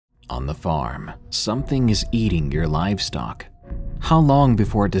On the farm, something is eating your livestock. How long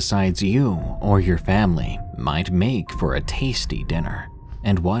before it decides you or your family might make for a tasty dinner?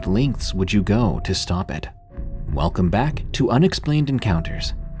 And what lengths would you go to stop it? Welcome back to Unexplained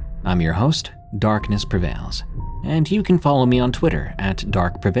Encounters. I'm your host, Darkness Prevails, and you can follow me on Twitter at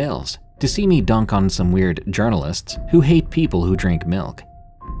Dark Prevails to see me dunk on some weird journalists who hate people who drink milk.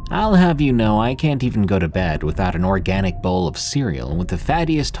 I'll have you know I can't even go to bed without an organic bowl of cereal with the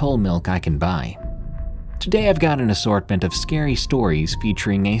fattiest whole milk I can buy. Today I've got an assortment of scary stories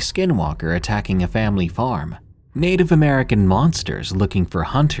featuring a skinwalker attacking a family farm, Native American monsters looking for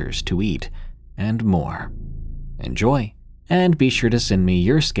hunters to eat, and more. Enjoy, and be sure to send me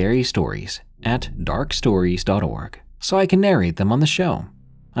your scary stories at darkstories.org so I can narrate them on the show.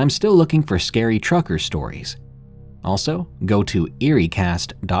 I'm still looking for scary trucker stories. Also, go to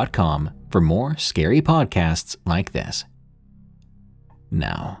eeriecast.com for more scary podcasts like this.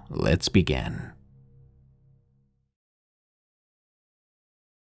 Now, let's begin.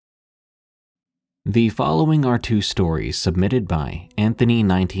 The following are two stories submitted by Anthony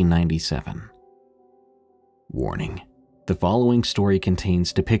 1997. Warning: the following story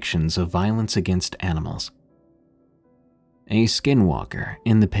contains depictions of violence against animals. A skinwalker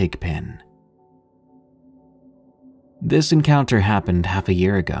in the pig pen. This encounter happened half a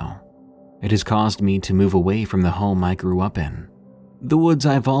year ago. It has caused me to move away from the home I grew up in, the woods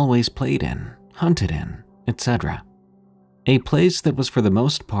I've always played in, hunted in, etc. A place that was for the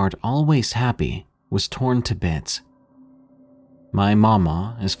most part always happy was torn to bits. My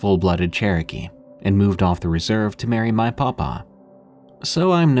mama is full-blooded Cherokee and moved off the reserve to marry my papa.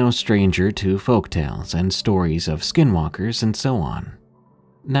 So I'm no stranger to folktales and stories of skinwalkers and so on.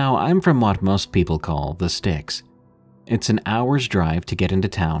 Now, I'm from what most people call the sticks. It's an hour's drive to get into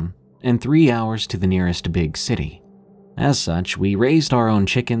town and 3 hours to the nearest big city. As such, we raised our own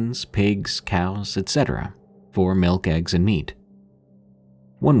chickens, pigs, cows, etc. for milk, eggs, and meat.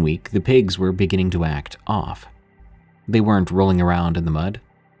 One week, the pigs were beginning to act off. They weren't rolling around in the mud.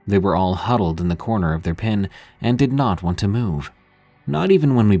 They were all huddled in the corner of their pen and did not want to move, not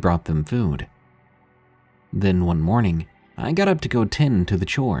even when we brought them food. Then one morning, I got up to go tend to the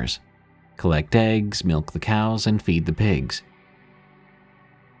chores. Collect eggs, milk the cows, and feed the pigs.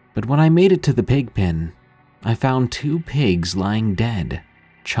 But when I made it to the pig pen, I found 2 pigs lying dead,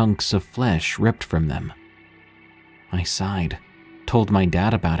 chunks of flesh ripped from them. I sighed, told my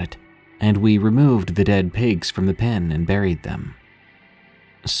dad about it, and we removed the dead pigs from the pen and buried them.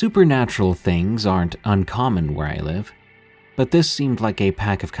 Supernatural things aren't uncommon where I live, but this seemed like a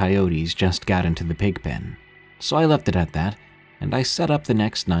pack of coyotes just got into the pig pen, so I left it at that. And I set up the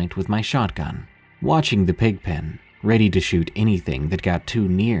next night with my shotgun, watching the pig pen, ready to shoot anything that got too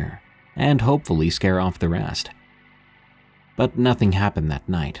near, and hopefully scare off the rest. But nothing happened that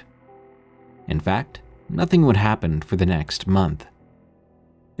night. In fact, nothing would happen for the next month.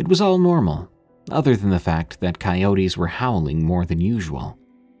 It was all normal, other than the fact that coyotes were howling more than usual.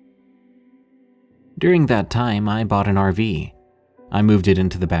 During that time, I bought an RV. I moved it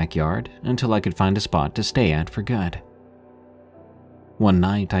into the backyard until I could find a spot to stay at for good. One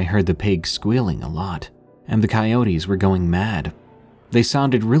night, I heard the pigs squealing a lot, and the coyotes were going mad. They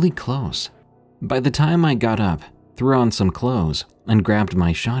sounded really close. By the time I got up, threw on some clothes, and grabbed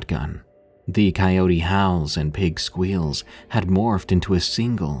my shotgun, the coyote howls and pig squeals had morphed into a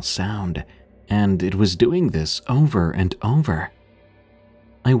single sound, and it was doing this over and over.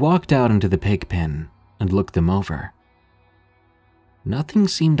 I walked out into the pig pen and looked them over. Nothing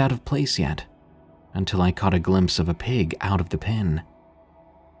seemed out of place yet, until I caught a glimpse of a pig out of the pen.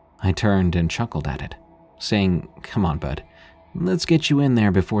 I turned and chuckled at it, saying, "Come on, bud, let's get you in there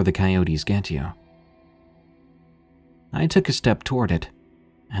before the coyotes get you." I took a step toward it,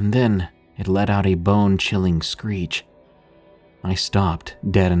 and then it let out a bone-chilling screech. I stopped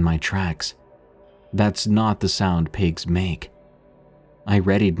dead in my tracks. That's not the sound pigs make. I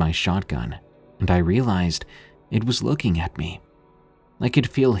readied my shotgun, and I realized it was looking at me. I could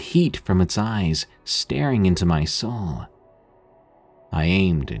feel heat from its eyes staring into my soul. I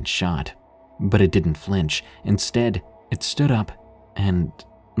aimed and shot, but it didn't flinch. Instead, it stood up and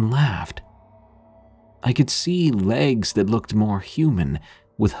laughed. I could see legs that looked more human,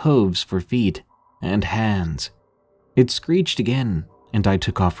 with hooves for feet and hands. It screeched again, and I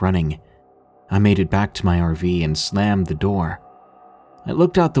took off running. I made it back to my RV and slammed the door. I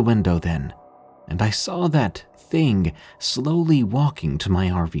looked out the window then, and I saw that thing slowly walking to my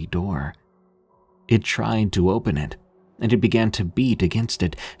RV door. It tried to open it, and it began to beat against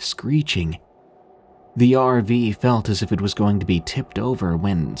it, screeching. The RV felt as if it was going to be tipped over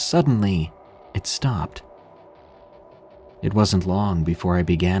when suddenly it stopped. It wasn't long before I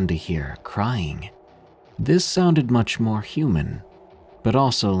began to hear crying. This sounded much more human, but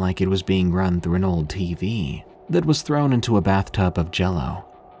also like it was being run through an old TV that was thrown into a bathtub of jello.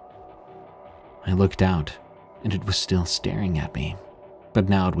 I looked out, and it was still staring at me, but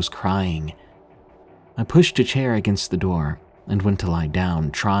now it was crying. I pushed a chair against the door and went to lie down,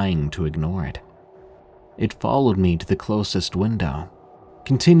 trying to ignore it. It followed me to the closest window,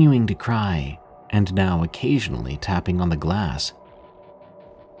 continuing to cry and now occasionally tapping on the glass.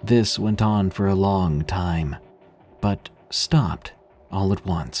 This went on for a long time, but stopped all at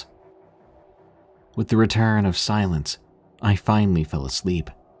once. With the return of silence, I finally fell asleep.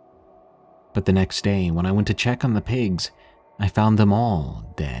 But the next day, when I went to check on the pigs, I found them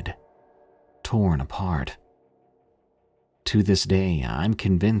all dead, torn apart. To this day, I'm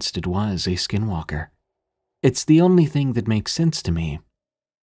convinced it was a Skinwalker. It's the only thing that makes sense to me.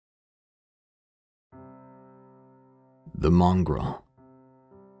 The Mongrel.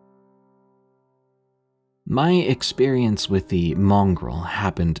 My experience with the Mongrel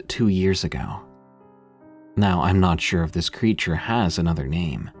happened 2 years ago. Now, I'm not sure if this creature has another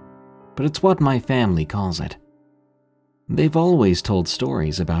name, but it's what my family calls it. They've always told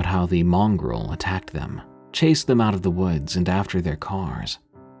stories about how the Mongrel attacked them, chased them out of the woods and after their cars.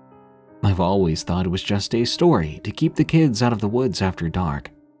 I've always thought it was just a story to keep the kids out of the woods after dark,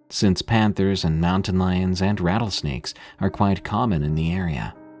 since panthers and mountain lions and rattlesnakes are quite common in the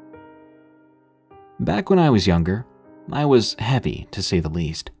area. Back when I was younger, I was heavy, to say the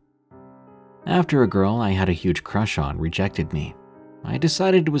least. After a girl I had a huge crush on rejected me, I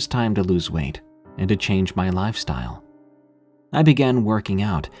decided it was time to lose weight and to change my lifestyle. I began working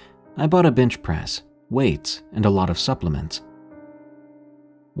out. I bought a bench press, weights, and a lot of supplements.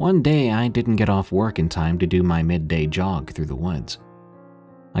 One day I didn't get off work in time to do my midday jog through the woods.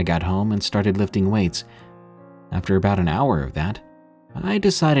 I got home and started lifting weights. After about an hour of that, I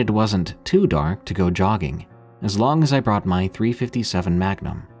decided it wasn't too dark to go jogging, as long as I brought my .357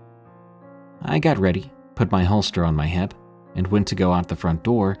 Magnum. I got ready, put my holster on my hip, and went to go out the front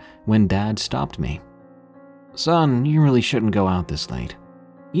door when Dad stopped me. "Son, you really shouldn't go out this late.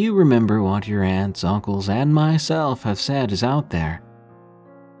 You remember what your aunts, uncles, and myself have said is out there."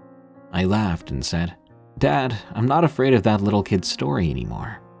 I laughed and said, "Dad, I'm not afraid of that little kid's story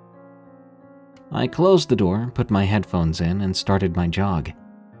anymore." I closed the door, put my headphones in, and started my jog.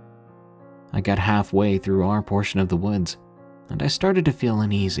 I got halfway through our portion of the woods, and I started to feel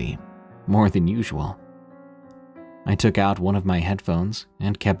uneasy, more than usual. I took out one of my headphones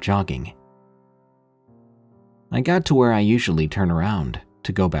and kept jogging. I got to where I usually turn around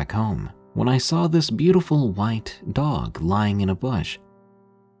to go back home when I saw this beautiful white dog lying in a bush.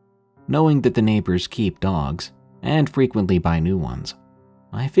 Knowing that the neighbors keep dogs and frequently buy new ones,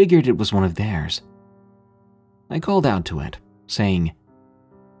 I figured it was one of theirs. I called out to it, saying,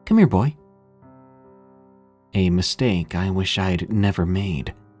 "Come here, boy." A mistake I wish I'd never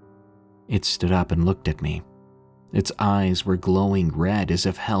made. It stood up and looked at me. Its eyes were glowing red as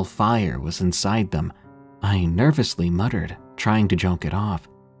if hellfire was inside them. I nervously muttered, trying to joke it off,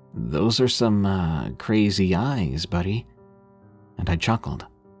 "Those are some, crazy eyes, buddy." And I chuckled.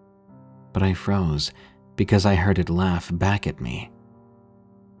 But I froze because I heard it laugh back at me.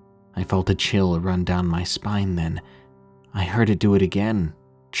 I felt a chill run down my spine then. I heard it do it again,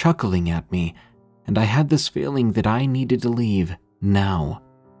 chuckling at me, and I had this feeling that I needed to leave now.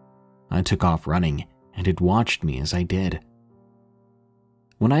 I took off running, and it watched me as I did.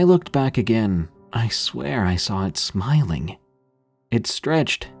 When I looked back again, I swear I saw it smiling. It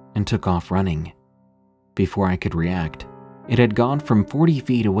stretched and took off running. Before I could react, it had gone from 40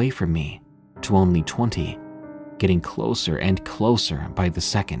 feet away from me to only 20, getting closer and closer by the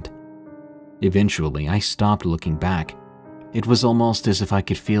second. Eventually, I stopped looking back. It was almost as if I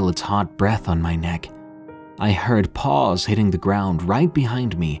could feel its hot breath on my neck. I heard paws hitting the ground right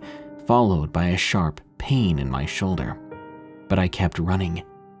behind me, followed by a sharp pain in my shoulder. But I kept running.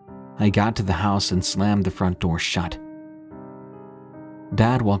 I got to the house and slammed the front door shut.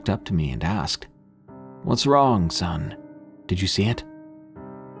 Dad walked up to me and asked, "What's wrong, son? Did you see it?"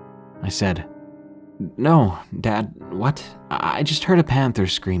 I said, "No, Dad, what? I just heard a panther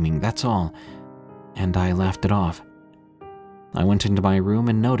screaming, that's all." And I laughed it off. I went into my room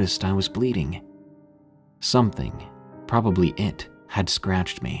and noticed I was bleeding. Something, probably it, had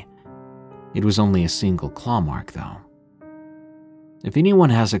scratched me. It was only a single claw mark, though. If anyone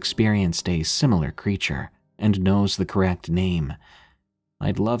has experienced a similar creature and knows the correct name,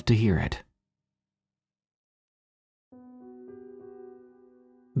 I'd love to hear it.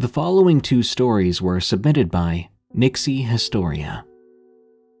 The following 2 stories were submitted by NixieHistoria.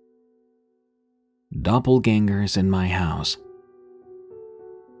 Doppelgangers in my house.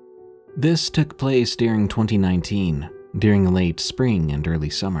 This took place during 2019, during late spring and early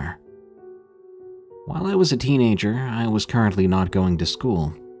summer. While I was a teenager, I was currently not going to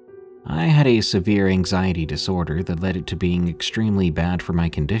school. I had a severe anxiety disorder that led it to being extremely bad for my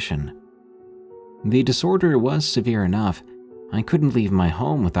condition. The disorder was severe enough, I couldn't leave my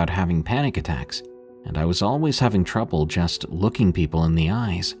home without having panic attacks, and I was always having trouble just looking people in the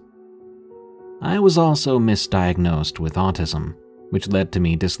eyes. I was also misdiagnosed with autism, which led to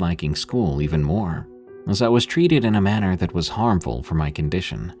me disliking school even more, as I was treated in a manner that was harmful for my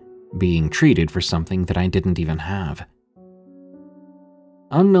condition, being treated for something that I didn't even have.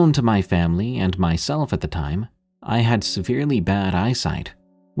 Unknown to my family and myself at the time, I had severely bad eyesight,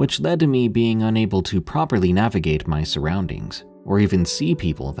 which led to me being unable to properly navigate my surroundings or even see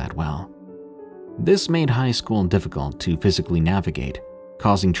people that well. This made high school difficult to physically navigate,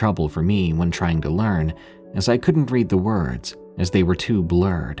 causing trouble for me when trying to learn, as I couldn't read the words as they were too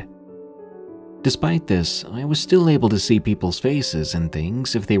blurred. Despite this, I was still able to see people's faces and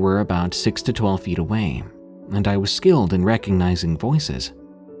things if they were about 6 to 12 feet away, and I was skilled in recognizing voices,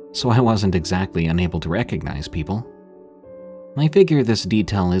 so I wasn't exactly unable to recognize people. I figure this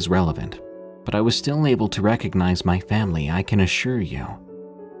detail is relevant, but I was still able to recognize my family, I can assure you.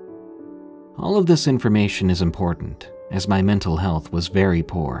 All of this information is important, as my mental health was very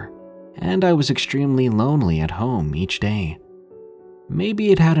poor, and I was extremely lonely at home each day.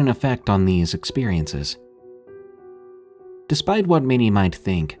 Maybe it had an effect on these experiences. Despite what many might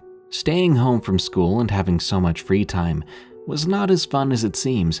think, staying home from school and having so much free time was not as fun as it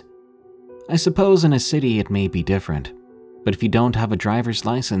seems. I suppose in a city it may be different, but if you don't have a driver's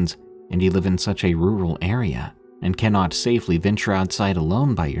license and you live in such a rural area and cannot safely venture outside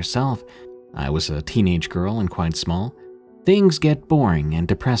alone by yourself, I was a teenage girl and quite small, things get boring and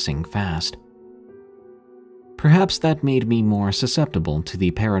depressing fast. Perhaps that made me more susceptible to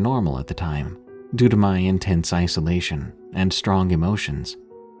the paranormal at the time, due to my intense isolation and strong emotions,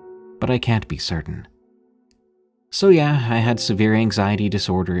 but I can't be certain. So yeah, I had severe anxiety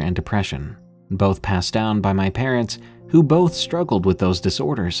disorder and depression, both passed down by my parents, who both struggled with those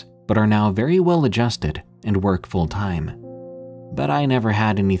disorders, but are now very well adjusted and work full-time. But I never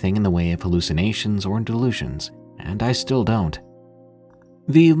had anything in the way of hallucinations or delusions, and I still don't.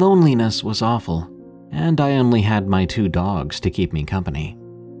 The loneliness was awful, and I only had my 2 dogs to keep me company.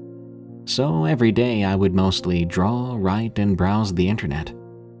 So every day I would mostly draw, write, and browse the internet.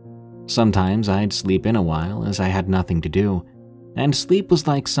 Sometimes I'd sleep in a while as I had nothing to do, and sleep was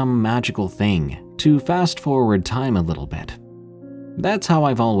like some magical thing to fast forward time a little bit. That's how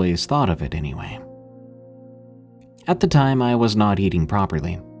I've always thought of it anyway. At the time, I was not eating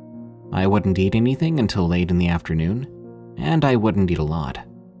properly. I wouldn't eat anything until late in the afternoon, and I wouldn't eat a lot.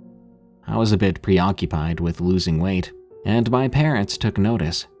 I was a bit preoccupied with losing weight, and my parents took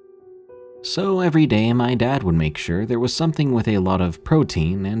notice. So every day my dad would make sure there was something with a lot of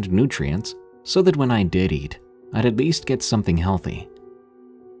protein and nutrients so that when I did eat, I'd at least get something healthy.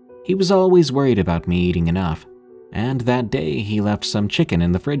 He was always worried about me eating enough, and that day he left some chicken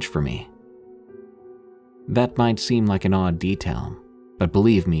in the fridge for me. That might seem like an odd detail, but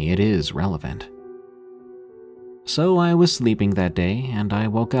believe me, it is relevant. So I was sleeping that day and I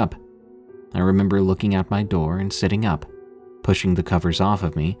woke up. I remember looking out my door and sitting up, pushing the covers off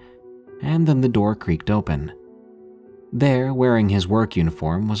of me, and then the door creaked open. There, wearing his work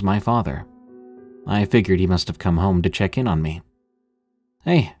uniform, was my father. I figured he must have come home to check in on me.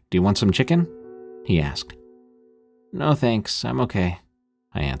 "Hey, do you want some chicken?" he asked. "No thanks, I'm okay,"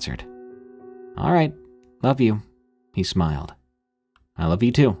 I answered. "All right, love you," he smiled. "I love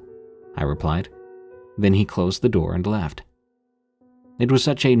you too," I replied. Then he closed the door and left. It was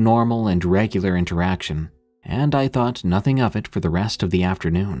such a normal and regular interaction, and I thought nothing of it for the rest of the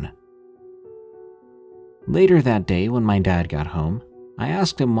afternoon. Later that day, when my dad got home, I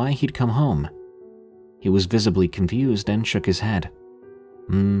asked him why he'd come home. He was visibly confused and shook his head.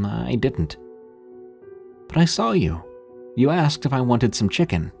 I didn't. "But I saw you. You asked if I wanted some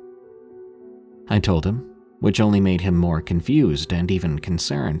chicken." I told him, which only made him more confused and even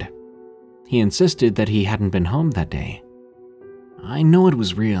concerned. He insisted that he hadn't been home that day. I know it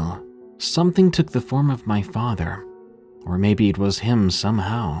was real. Something took the form of my father, or maybe it was him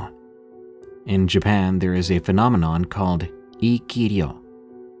somehow. In Japan, there is a phenomenon called ikiryo.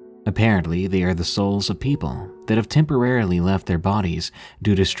 Apparently, they are the souls of people that have temporarily left their bodies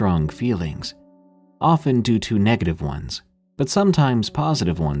due to strong feelings, often due to negative ones, but sometimes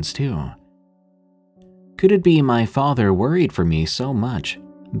positive ones too. Could it be my father worried for me so much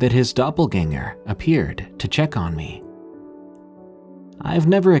that his doppelganger appeared to check on me? I've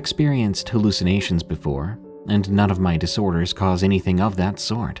never experienced hallucinations before, and none of my disorders cause anything of that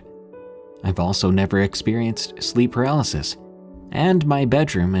sort. I've also never experienced sleep paralysis, and my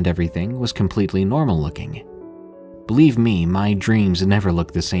bedroom and everything was completely normal looking. Believe me, my dreams never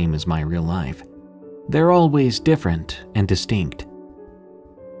look the same as my real life. They're always different and distinct.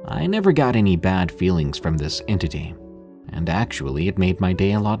 I never got any bad feelings from this entity, and actually it made my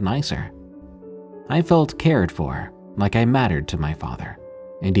day a lot nicer. I felt cared for, like I mattered to my father,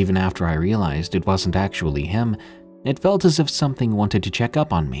 and even after I realized it wasn't actually him, it felt as if something wanted to check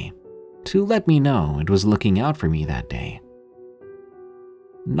up on me, to let me know it was looking out for me that day.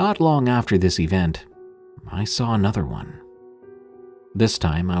 Not long after this event, I saw another one. This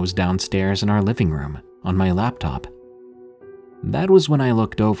time I was downstairs in our living room, on my laptop. That was when I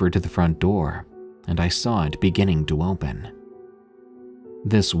looked over to the front door, and I saw it beginning to open.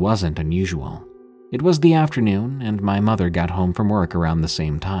 This wasn't unusual. It was the afternoon, and my mother got home from work around the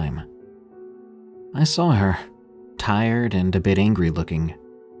same time. I saw her, tired and a bit angry looking,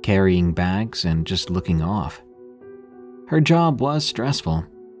 carrying bags and just looking off. Her job was stressful,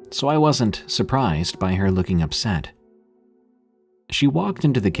 so I wasn't surprised by her looking upset. She walked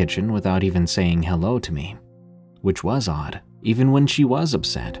into the kitchen without even saying hello to me, which was odd, even when she was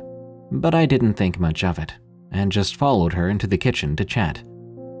upset, but I didn't think much of it, and just followed her into the kitchen to chat.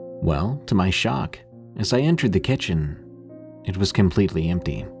 Well, to my shock, as I entered the kitchen, it was completely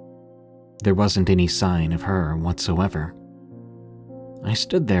empty. There wasn't any sign of her whatsoever. I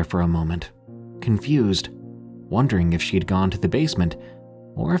stood there for a moment, confused, wondering if she'd gone to the basement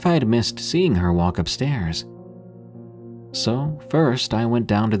or if I'd missed seeing her walk upstairs. So first I went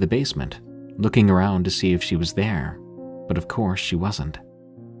down to the basement, looking around to see if she was there, but of course she wasn't.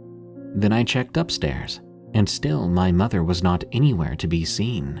 Then I checked upstairs, and still my mother was not anywhere to be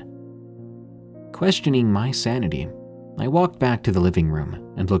seen. Questioning my sanity, I walked back to the living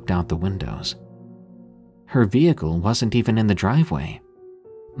room and looked out the windows. Her vehicle wasn't even in the driveway.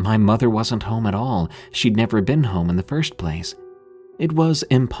 My mother wasn't home at all. She'd never been home in the first place. It was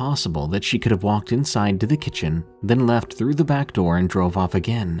impossible that she could have walked inside to the kitchen, then left through the back door and drove off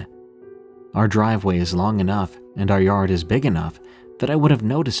again. Our driveway is long enough and our yard is big enough that I would have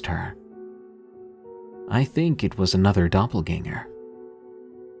noticed her. I think it was another doppelganger.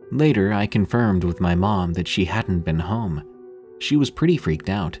 Later, I confirmed with my mom that she hadn't been home. She was pretty freaked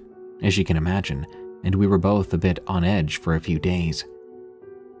out, as you can imagine, and we were both a bit on edge for a few days.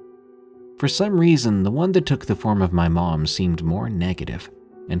 For some reason, the one that took the form of my mom seemed more negative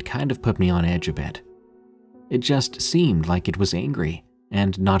and kind of put me on edge a bit. It just seemed like it was angry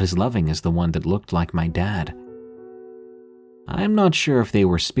and not as loving as the one that looked like my dad. I'm not sure if they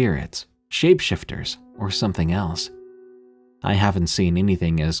were spirits, shapeshifters, or something else. I haven't seen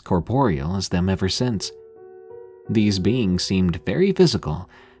anything as corporeal as them ever since. These beings seemed very physical,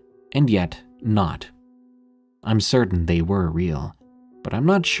 and yet not. I'm certain they were real, but I'm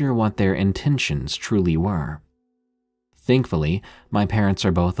not sure what their intentions truly were. Thankfully, my parents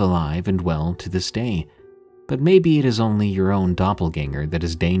are both alive and well to this day, but maybe it is only your own doppelganger that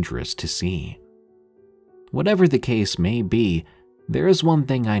is dangerous to see. Whatever the case may be, there is one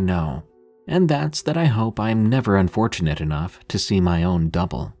thing I know, and that's that I hope I'm never unfortunate enough to see my own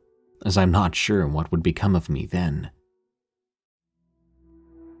double, as I'm not sure what would become of me then.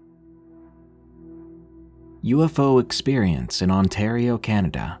 UFO experience in Ontario,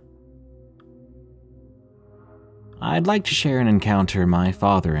 Canada. I'd like to share an encounter my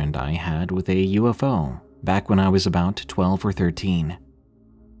father and I had with a UFO back when I was about 12 or 13.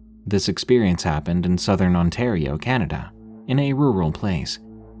 This experience happened in southern Ontario, Canada, in a rural place.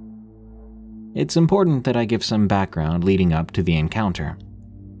 It's important that I give some background leading up to the encounter.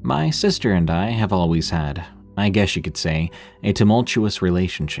 My sister and I have always had, I guess you could say, a tumultuous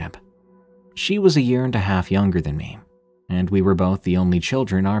relationship. She was a year and a half younger than me, and we were both the only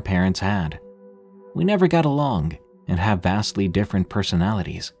children our parents had. We never got along and have vastly different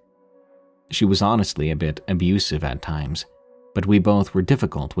personalities. She was honestly a bit abusive at times, but we both were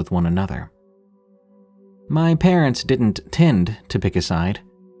difficult with one another. My parents didn't tend to pick a side,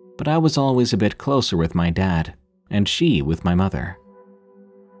 but I was always a bit closer with my dad, and she with my mother.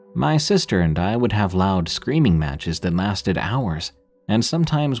 My sister and I would have loud screaming matches that lasted hours, and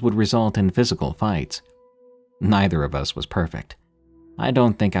sometimes would result in physical fights. Neither of us was perfect. I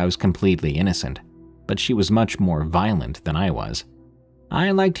don't think I was completely innocent, but she was much more violent than I was.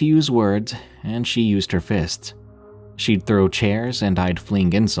 I liked to use words, and she used her fists. She'd throw chairs, and I'd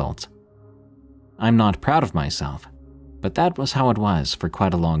fling insults. I'm not proud of myself, but that was how it was for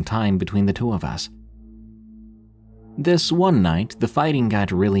quite a long time between the two of us. This one night, the fighting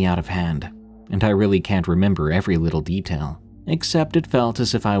got really out of hand, and I really can't remember every little detail, except it felt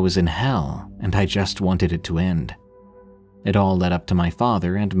as if I was in hell and I just wanted it to end. It all led up to my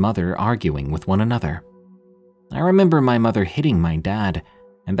father and mother arguing with one another. I remember my mother hitting my dad,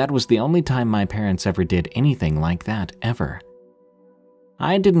 and that was the only time my parents ever did anything like that, ever.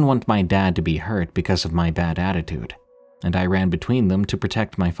 I didn't want my dad to be hurt because of my bad attitude, and I ran between them to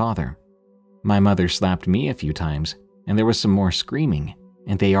protect my father. My mother slapped me a few times, and there was some more screaming,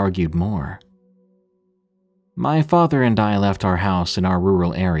 and they argued more. My father and I left our house in our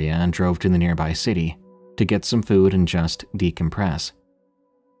rural area and drove to the nearby city to get some food and just decompress.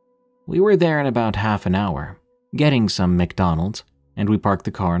 We were there in about half an hour, getting some McDonald's, and we parked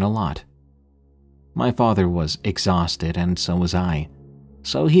the car in a lot. My father was exhausted and so was I,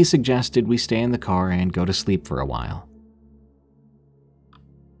 so he suggested we stay in the car and go to sleep for a while.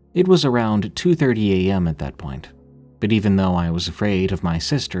 It was around 2:30 a.m. at that point, but even though I was afraid of my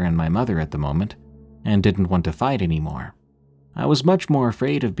sister and my mother at the moment, and didn't want to fight anymore, I was much more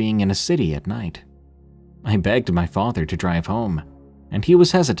afraid of being in a city at night. I begged my father to drive home, and he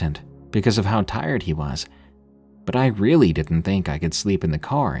was hesitant because of how tired he was, but I really didn't think I could sleep in the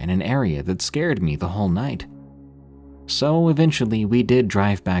car in an area that scared me the whole night. So eventually we did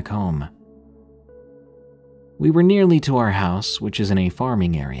drive back home. We were nearly to our house, which is in a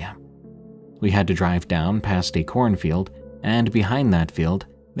farming area. We had to drive down past a cornfield, and behind that field,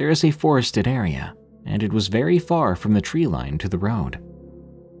 there is a forested area, and it was very far from the tree line to the road.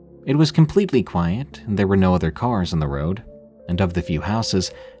 It was completely quiet, and there were no other cars on the road, and of the few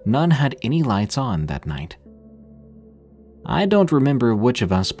houses, none had any lights on that night. I don't remember which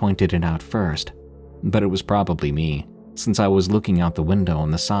of us pointed it out first, but it was probably me, since I was looking out the window on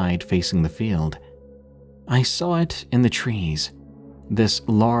the side facing the field. I saw it in the trees, this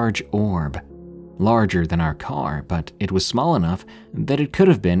large orb, larger than our car, but it was small enough that it could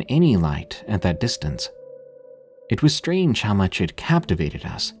have been any light at that distance. It was strange how much it captivated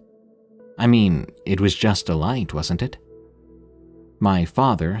us. I mean, it was just a light, wasn't it? My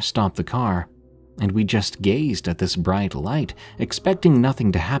father stopped the car, and we just gazed at this bright light, expecting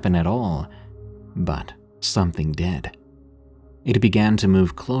nothing to happen at all. But something did. It began to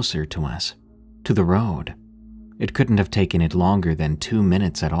move closer to us, to the road. It couldn't have taken it longer than 2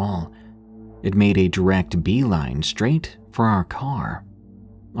 minutes at all. It made a direct beeline straight for our car,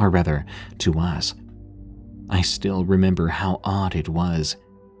 or rather, to us. I still remember how odd it was,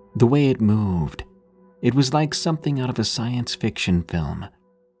 the way it moved. It was like something out of a science fiction film.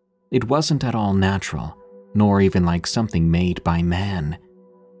 It wasn't at all natural, nor even like something made by man.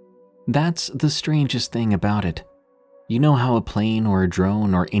 That's the strangest thing about it. You know how a plane or a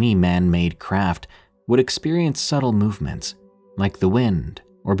drone or any man-made craft would experience subtle movements, like the wind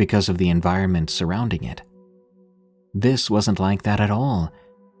or because of the environment surrounding it. This wasn't like that at all.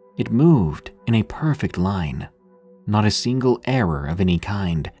 It moved in a perfect line. Not a single error of any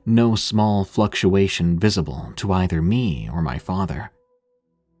kind, no small fluctuation visible to either me or my father.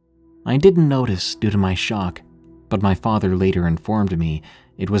 I didn't notice due to my shock, but my father later informed me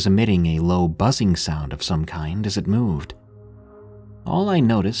it was emitting a low buzzing sound of some kind as it moved. All I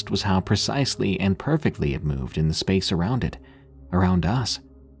noticed was how precisely and perfectly it moved in the space around it, around us.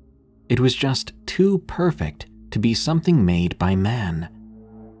 It was just too perfect to be something made by man.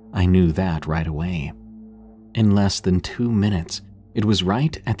 I knew that right away. In less than 2 minutes, it was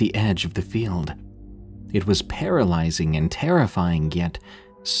right at the edge of the field. It was paralyzing and terrifying, yet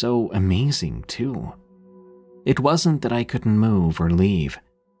so amazing too. It wasn't that I couldn't move or leave,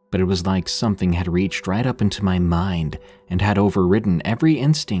 but it was like something had reached right up into my mind and had overridden every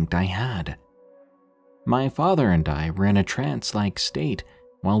instinct I had. My father and I were in a trance-like state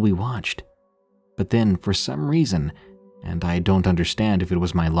while we watched, but then for some reason, and I don't understand if it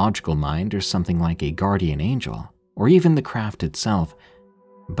was my logical mind or something like a guardian angel, or even the craft itself,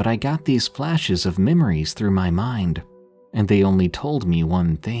 but I got these flashes of memories through my mind, and they only told me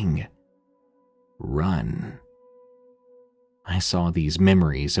one thing: run. I saw these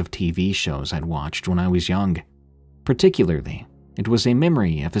memories of TV shows I'd watched when I was young. Particularly, it was a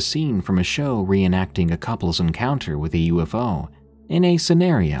memory of a scene from a show reenacting a couple's encounter with a UFO, in a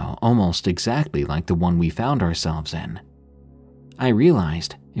scenario almost exactly like the one we found ourselves in. I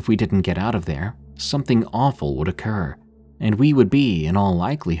realized if we didn't get out of there, something awful would occur, and we would be, in all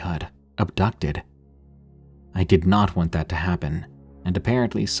likelihood, abducted. I did not want that to happen, and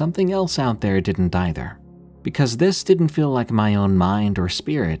apparently something else out there didn't either, because this didn't feel like my own mind or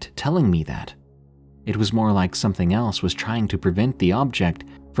spirit telling me that. It was more like something else was trying to prevent the object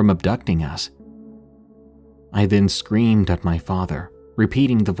from abducting us. I then screamed at my father,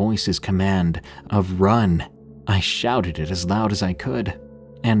 repeating the voice's command of run. I shouted it as loud as I could,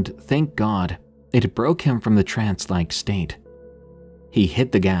 and thank God, it broke him from the trance-like state He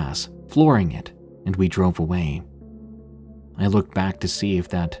hit the gas, flooring it, and we drove away. I looked back to see if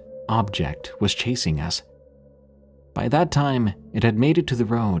that object was chasing us. By that time, it had made it to the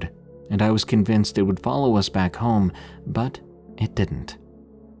road, and I was convinced it would follow us back home, but it didn't.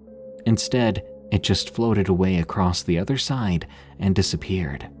 Instead, it just floated away across the other side and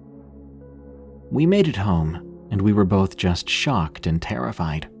disappeared. We made it home, and we were both just shocked and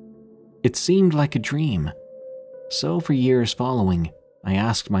terrified. It seemed like a dream. So for years following, I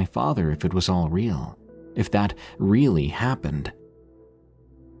asked my father if it was all real, if that really happened.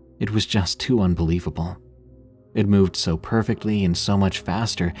 It was just too unbelievable. It moved so perfectly and so much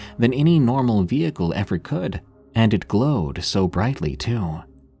faster than any normal vehicle ever could, and it glowed so brightly too.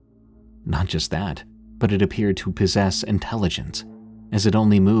 Not just that, but it appeared to possess intelligence, as it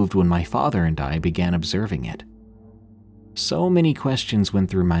only moved when my father and I began observing it. So many questions went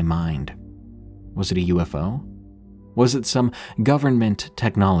through my mind. Was it a UFO? Was it some government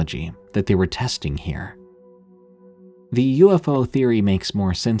technology that they were testing here? The UFO theory makes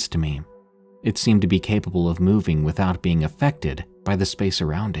more sense to me. It seemed to be capable of moving without being affected by the space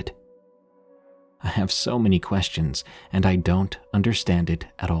around it. I have so many questions, and I don't understand it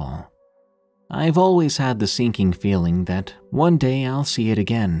at all. I've always had the sinking feeling that one day I'll see it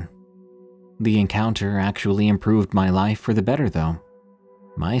again. The encounter actually improved my life for the better, though.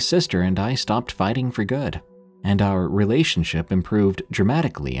 My sister and I stopped fighting for good, and our relationship improved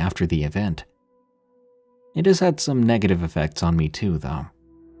dramatically after the event. It has had some negative effects on me too, though.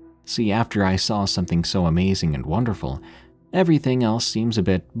 See, after I saw something so amazing and wonderful, everything else seems a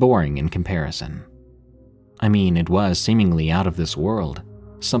bit boring in comparison. I mean, it was seemingly out of this world.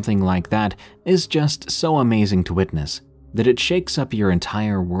 Something like that is just so amazing to witness that it shakes up your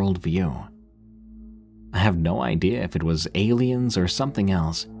entire worldview. I have no idea if it was aliens or something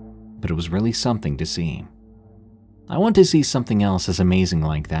else, but it was really something to see. I want to see something else as amazing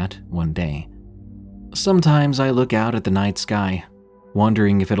like that one day. Sometimes I look out at the night sky,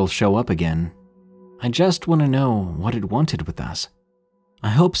 wondering if it'll show up again. I just want to know what it wanted with us. I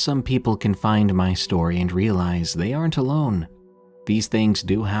hope some people can find my story and realize they aren't alone. These things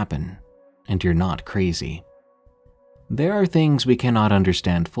do happen, and you're not crazy. There are things we cannot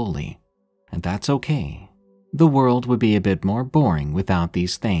understand fully, and that's okay. The world would be a bit more boring without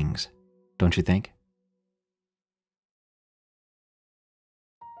these things, don't you think?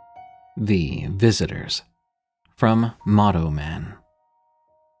 The Visitors, from MattoMan.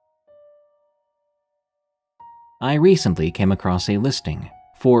 I recently came across a listing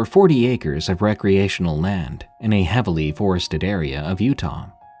for 40 acres of recreational land in a heavily forested area of Utah,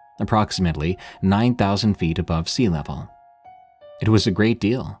 approximately 9,000 feet above sea level. It was a great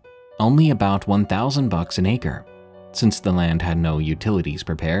deal, only about $1,000 an acre, since the land had no utilities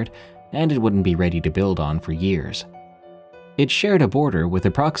prepared and it wouldn't be ready to build on for years. It shared a border with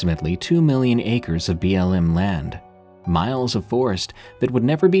approximately 2 million acres of BLM land, miles of forest that would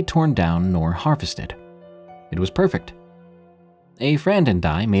never be torn down nor harvested. It was perfect. A friend and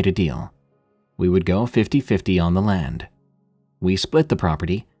I made a deal. We would go 50-50 on the land. We split the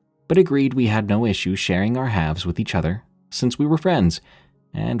property, but agreed we had no issue sharing our halves with each other since we were friends,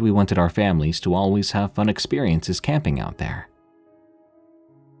 and we wanted our families to always have fun experiences camping out there.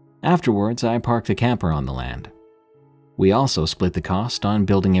 Afterwards, I parked a camper on the land. We also split the cost on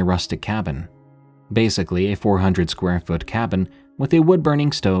building a rustic cabin, basically a 400 square foot cabin with a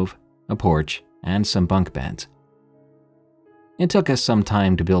wood-burning stove, a porch, and some bunk beds. It took us some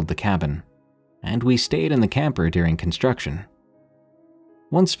time to build the cabin, and we stayed in the camper during construction.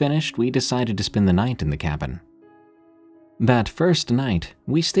 Once finished, we decided to spend the night in the cabin. That first night,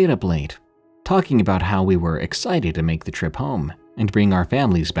 we stayed up late, talking about how we were excited to make the trip home and bring our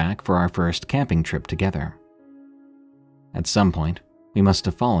families back for our first camping trip together. At some point, we must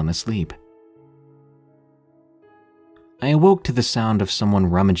have fallen asleep. I awoke to the sound of someone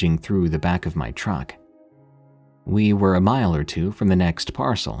rummaging through the back of my truck. We were a mile or two from the next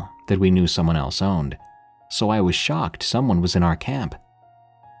parcel that we knew someone else owned, so I was shocked someone was in our camp.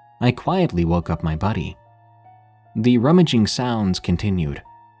 I quietly woke up my buddy. The rummaging sounds continued,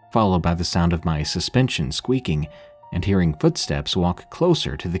 followed by the sound of my suspension squeaking and hearing footsteps walk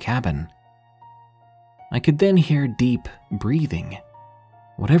closer to the cabin. I could then hear deep breathing.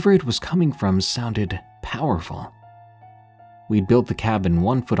 Whatever it was coming from sounded powerful. We'd built the cabin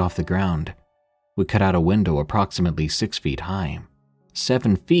 1 foot off the ground. We cut out a window approximately 6 feet high,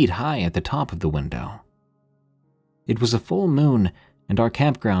 7 feet high at the top of the window. It was a full moon and our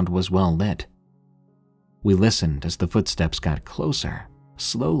campground was well lit. We listened as the footsteps got closer,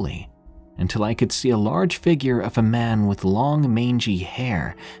 slowly, until I could see a large figure of a man with long mangy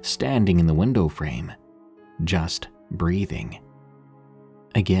hair standing in the window frame, just breathing.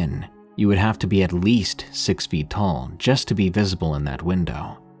 Again, you would have to be at least 6 feet tall just to be visible in that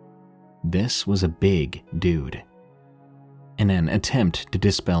window. This was a big dude. In an attempt to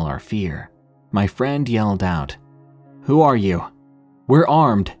dispel our fear, my friend yelled out, "Who are you? We're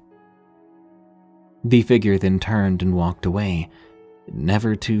armed." The figure then turned and walked away,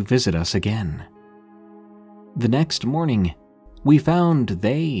 never to visit us again. The next morning, we found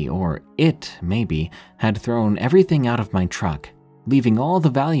they, or it maybe, had thrown everything out of my truck, leaving all the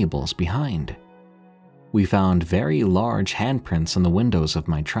valuables behind. We found very large handprints on the windows of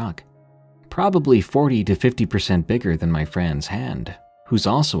my truck, probably 40 to 50% bigger than my friend's hand, who's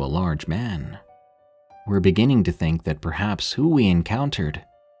also a large man. We're beginning to think that perhaps who we encountered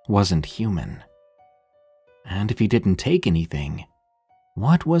wasn't human. And if he didn't take anything,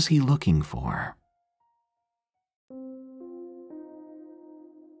 what was he looking for?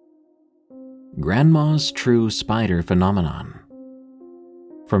 Grandma's True Spider Phenomenon.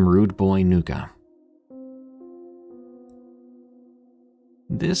 From Rude Boy Nuka.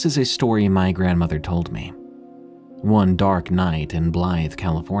 This is a story my grandmother told me. One dark night in Blythe,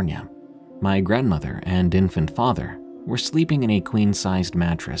 California, my grandmother and infant father were sleeping in a queen-sized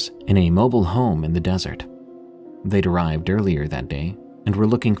mattress in a mobile home in the desert. They'd arrived earlier that day and were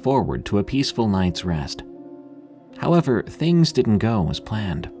looking forward to a peaceful night's rest. However, things didn't go as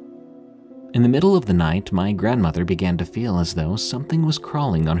planned. In the middle of the night, my grandmother began to feel as though something was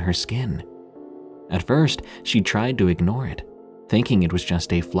crawling on her skin. At first, she tried to ignore it, thinking it was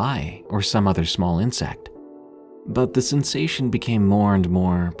just a fly or some other small insect. But the sensation became more and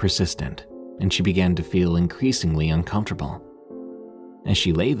more persistent, and she began to feel increasingly uncomfortable. As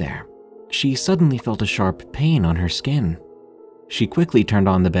she lay there, she suddenly felt a sharp pain on her skin. She quickly turned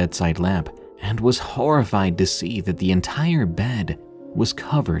on the bedside lamp and was horrified to see that the entire bed was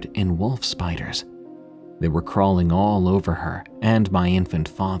covered in wolf spiders. They were crawling all over her and my infant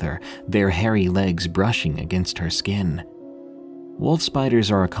father, their hairy legs brushing against her skin. Wolf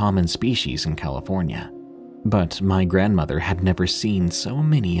spiders are a common species in California, but my grandmother had never seen so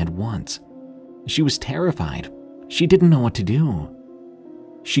many at once. She was terrified. She didn't know what to do.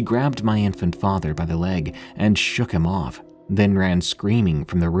 She grabbed my infant father by the leg and shook him off, then ran screaming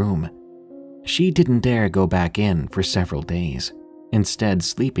from the room. She didn't dare go back in for several days, instead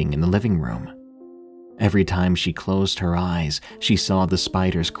sleeping in the living room. Every time she closed her eyes, she saw the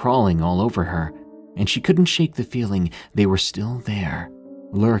spiders crawling all over her, and she couldn't shake the feeling they were still there,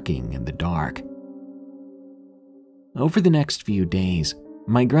 lurking in the dark. Over the next few days,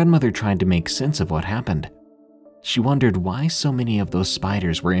 my grandmother tried to make sense of what happened. She wondered why so many of those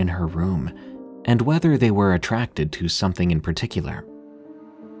spiders were in her room, and whether they were attracted to something in particular.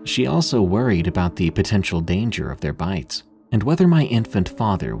 She also worried about the potential danger of their bites, and whether my infant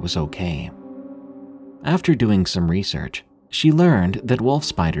father was okay. After doing some research, she learned that wolf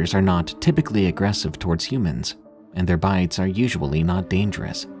spiders are not typically aggressive towards humans, and their bites are usually not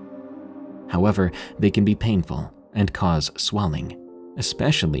dangerous. However, they can be painful and cause swelling,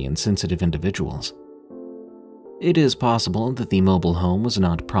 especially in sensitive individuals. It is possible that the mobile home was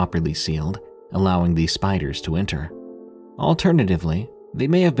not properly sealed, allowing the spiders to enter. Alternatively, they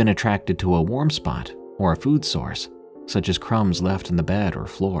may have been attracted to a warm spot or a food source, such as crumbs left in the bed or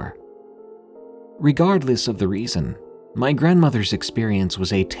floor. Regardless of the reason, my grandmother's experience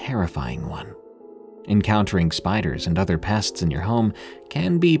was a terrifying one. Encountering spiders and other pests in your home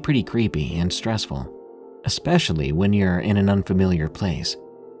can be pretty creepy and stressful, especially when you're in an unfamiliar place.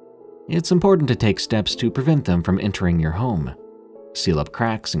 It's important to take steps to prevent them from entering your home. Seal up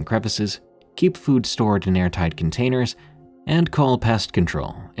cracks and crevices, keep food stored in airtight containers, and call pest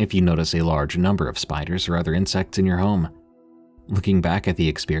control if you notice a large number of spiders or other insects in your home. Looking back at the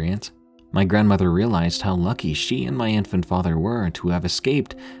experience, my grandmother realized how lucky she and my infant father were to have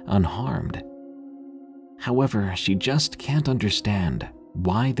escaped unharmed. However, she just can't understand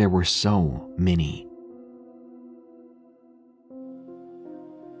why there were so many.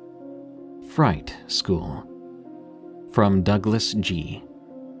 Fright School. From Douglas G.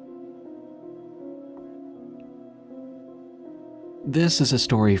 This is a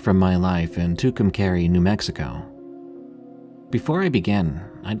story from my life in Tucumcari, New Mexico. Before I begin,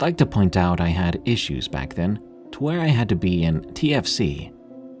 I'd like to point out I had issues back then to where I had to be in TFC,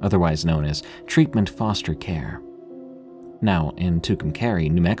 otherwise known as Treatment Foster Care. Now, in Tucumcari,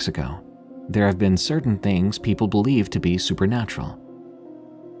 New Mexico, there have been certain things people believe to be supernatural.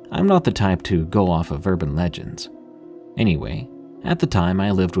 I'm not the type to go off of urban legends. Anyway, at the time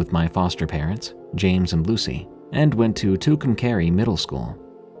I lived with my foster parents, James and Lucy, and went to Tucumcari Middle School.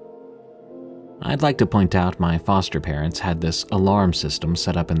 I'd like to point out my foster parents had this alarm system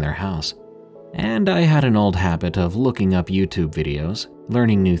set up in their house. And I had an old habit of looking up YouTube videos,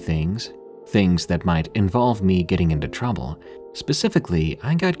 learning new things, things that might involve me getting into trouble. Specifically,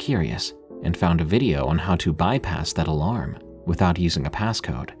 I got curious and found a video on how to bypass that alarm without using a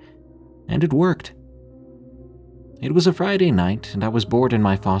passcode. And it worked. It was a Friday night and I was bored in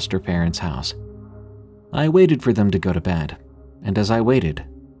my foster parents' house. I waited for them to go to bed, and as I waited,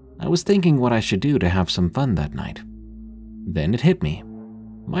 I was thinking what I should do to have some fun that night. Then it hit me.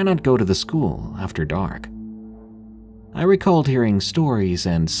 Why not go to the school after dark? I recalled hearing stories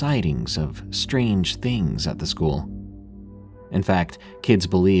and sightings of strange things at the school. In fact, kids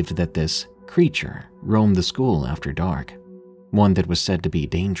believed that this creature roamed the school after dark, one that was said to be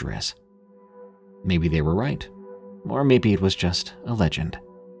dangerous. Maybe they were right, or maybe it was just a legend.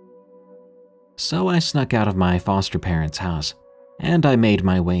 So I snuck out of my foster parents' house, and I made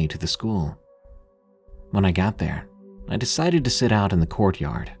my way to the school. When I got there, I decided to sit out in the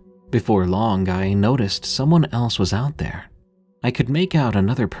courtyard. Before long, I noticed someone else was out there. I could make out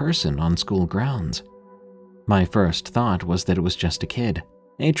another person on school grounds. My first thought was that it was just a kid,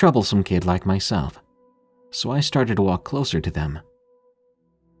 a troublesome kid like myself. So I started to walk closer to them.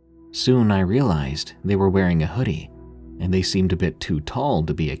 Soon I realized they were wearing a hoodie, and they seemed a bit too tall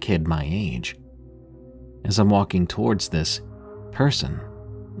to be a kid my age. As I'm walking towards this person,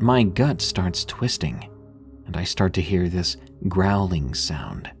 my gut starts twisting, and I start to hear this growling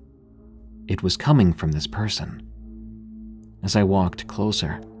sound. It was coming from this person. As I walked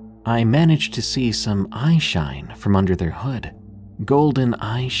closer, I managed to see some eye shine from under their hood. Golden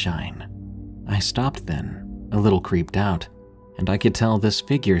eye shine. I stopped then, a little creeped out, and I could tell this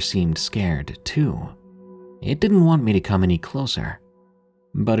figure seemed scared too. It didn't want me to come any closer,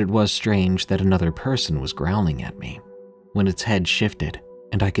 but it was strange that another person was growling at me. When its head shifted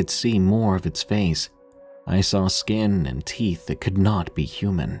and I could see more of its face, I saw skin and teeth that could not be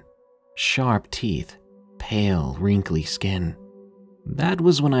human. Sharp teeth, pale, wrinkly skin. That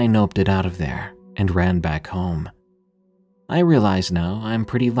was when I noped it out of there and ran back home. I realize now I'm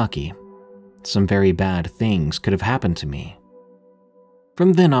pretty lucky. Some very bad things could have happened to me.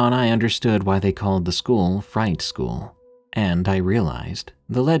 From then on, I understood why they called the school Fright School, and I realized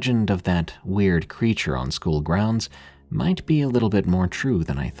the legend of that weird creature on school grounds might be a little bit more true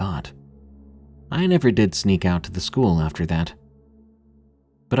than I thought. I never did sneak out to the school after that.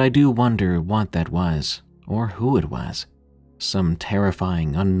 But I do wonder what that was, or who it was. Some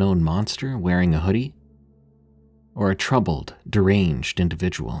terrifying unknown monster wearing a hoodie? Or a troubled, deranged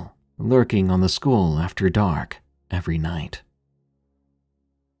individual lurking on the school after dark every night.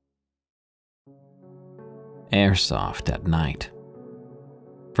 Airsoft at night.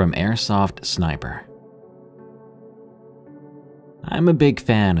 From Airsoft Sniper. I'm a big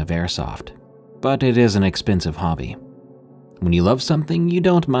fan of airsoft, but it is an expensive hobby. When you love something, you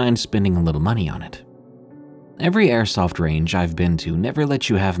don't mind spending a little money on it. Every airsoft range I've been to never lets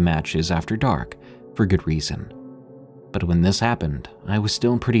you have matches after dark, for good reason. But when this happened, I was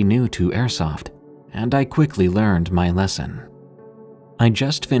still pretty new to airsoft, and I quickly learned my lesson. I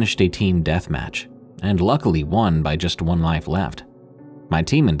just finished a team deathmatch, and luckily won by just one life left. My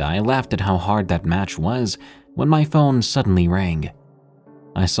team and I laughed at how hard that match was when my phone suddenly rang.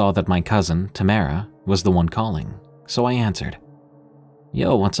 I saw that my cousin, Tamara, was the one calling, so I answered.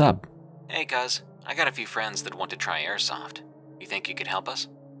 "Yo, what's up?" "Hey cuz, I got a few friends that want to try airsoft. You think you could help us?"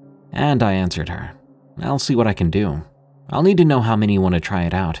 And I answered her, "I'll see what I can do. I'll need to know how many want to try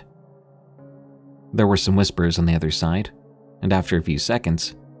it out." There were some whispers on the other side, and after a few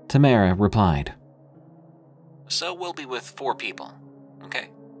seconds, Tamara replied, "So we'll be with 4 people, okay?"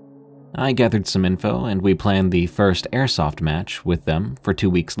 I gathered some info and we planned the first airsoft match with them for 2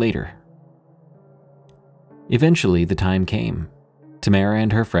 weeks later. Eventually, the time came. Tamara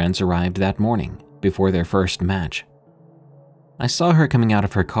and her friends arrived that morning before their first match. I saw her coming out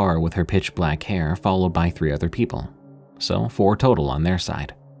of her car with her pitch black hair followed by 3 other people, so 4 total on their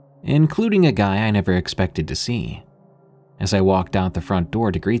side, including a guy I never expected to see. As I walked out the front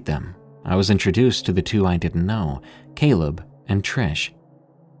door to greet them, I was introduced to the 2 I didn't know, Caleb and Trish.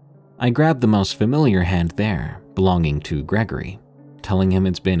 I grabbed the most familiar hand there, belonging to Gregory, telling him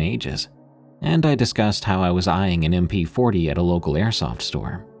it's been ages, and I discussed how I was eyeing an MP40 at a local airsoft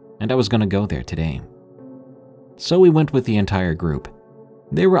store, and I was going to go there today. So we went with the entire group.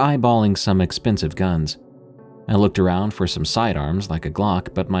 They were eyeballing some expensive guns. I looked around for some sidearms like a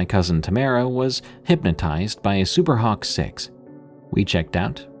Glock, but my cousin Tamara was hypnotized by a Super Hawk 6. We checked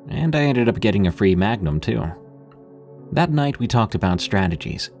out, and I ended up getting a free Magnum too. That night we talked about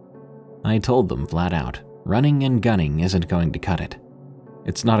strategies. I told them flat out, running and gunning isn't going to cut it.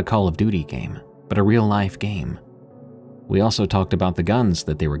 It's not a Call of Duty game, but a real-life game. We also talked about the guns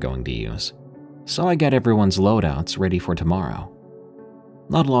that they were going to use. so I got everyone's loadouts ready for tomorrow.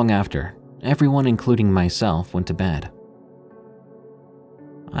 Not long after, everyone including myself went to bed.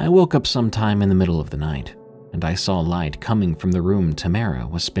 I woke up sometime in the middle of the night, and I saw light coming from the room Tamara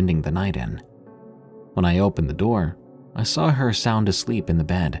was spending the night in. When I opened the door, I saw her sound asleep in the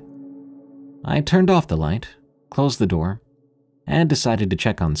bed. I turned off the light, closed the door, and decided to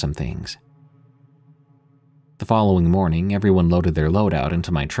check on some things. The following morning, everyone loaded their loadout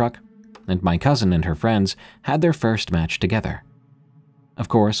into my truck, and my cousin and her friends had their first match together. Of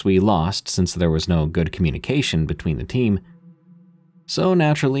course, we lost since there was no good communication between the team, so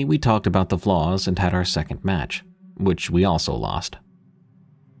naturally we talked about the flaws and had our second match, which we also lost.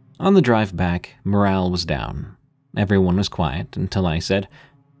 On the drive back, morale was down. Everyone was quiet until I said,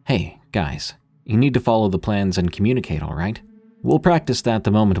 "Hey, guys, you need to follow the plans and communicate, all right? We'll practice that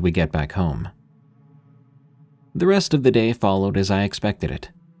the moment we get back home." The rest of the day followed as I expected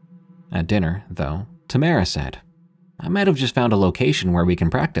it. At dinner, though, Tamara said, "I might have just found a location where we can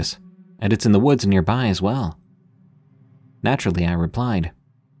practice, and it's in the woods nearby as well." Naturally, I replied,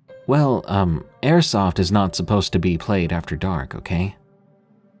 "Well, Airsoft is not supposed to be played after dark, okay?"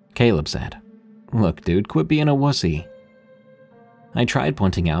 Caleb said, "Look, dude, quit being a wussy." I tried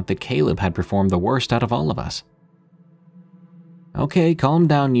pointing out that Caleb had performed the worst out of all of us. "Okay, calm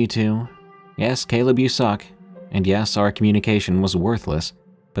down, you two. Yes, Caleb, you suck. And yes, our communication was worthless,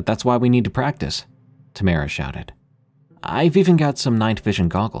 but that's why we need to practice," Tamara shouted. "I've even got some night vision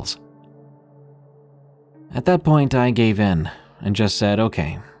goggles." At that point, I gave in and just said,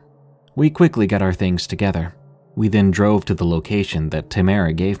 "Okay." We quickly got our things together. We then drove to the location that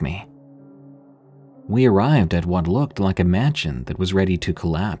Tamara gave me. We arrived at what looked like a mansion that was ready to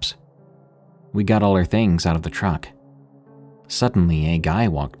collapse. We got all our things out of the truck. Suddenly, a guy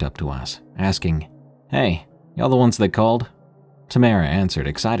walked up to us, asking, "Hey, y'all the ones that called?" Tamara answered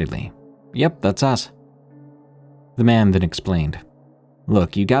excitedly, "Yep, that's us." The man then explained,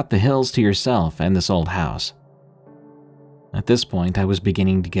 "Look, you got the hills to yourself and this old house." At this point, I was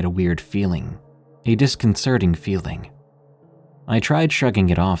beginning to get a weird feeling, a disconcerting feeling. I tried shrugging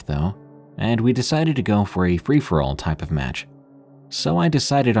it off, though, and we decided to go for a free-for-all type of match, so I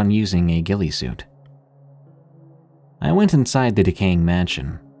decided on using a ghillie suit. I went inside the decaying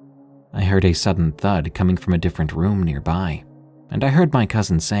mansion. I heard a sudden thud coming from a different room nearby, and I heard my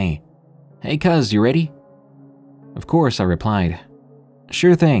cousin say, "Hey cuz, you ready?" Of course, I replied,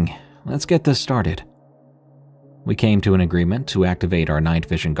 "Sure thing, let's get this started." We came to an agreement to activate our night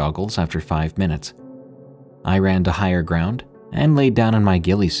vision goggles after 5 minutes. I ran to higher ground and laid down in my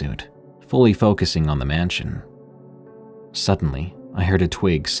ghillie suit, fully focusing on the mansion. Suddenly, I heard a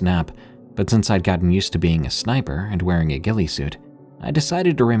twig snap, but since I'd gotten used to being a sniper and wearing a ghillie suit, I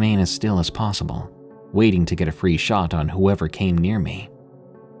decided to remain as still as possible, waiting to get a free shot on whoever came near me.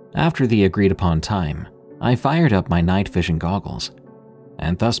 After the agreed-upon time, I fired up my night vision goggles,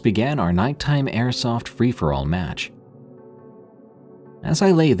 and thus began our nighttime airsoft free-for-all match. As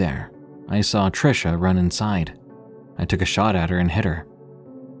I lay there, I saw Trisha run inside. I took a shot at her and hit her.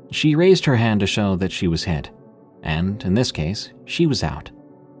 She raised her hand to show that she was hit, and in this case, she was out.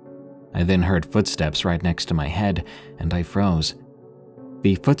 I then heard footsteps right next to my head, and I froze.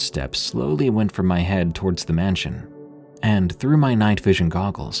 The footsteps slowly went from my head towards the mansion, and through my night vision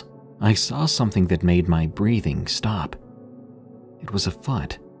goggles, I saw something that made my breathing stop. It was a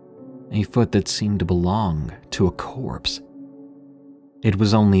foot that seemed to belong to a corpse. It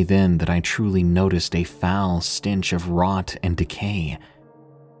was only then that I truly noticed a foul stench of rot and decay.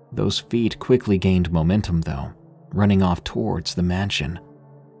 Those feet quickly gained momentum, though, running off towards the mansion.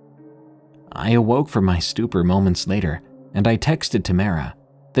 I awoke from my stupor moments later, and I texted Tamara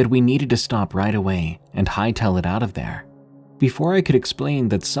that we needed to stop right away and hightail it out of there. Before I could explain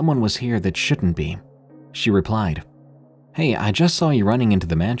that someone was here that shouldn't be, she replied, "Hey, I just saw you running into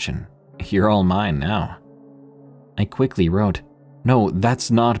the mansion. You're all mine now." I quickly wrote, "No,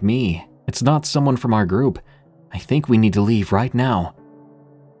 that's not me. It's not someone from our group. I think we need to leave right now."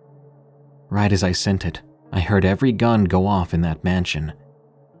 Right as I sent it, I heard every gun go off in that mansion.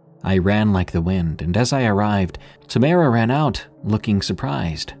 I ran like the wind, and as I arrived, Tamara ran out, looking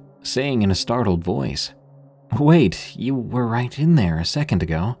surprised, saying in a startled voice, "Wait, you were right in there a second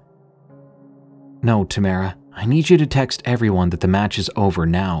ago." "No, Tamara, I need you to text everyone that the match is over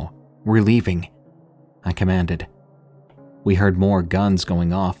now. We're leaving," I commanded. We heard more guns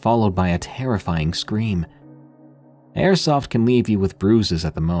going off, followed by a terrifying scream. Airsoft can leave you with bruises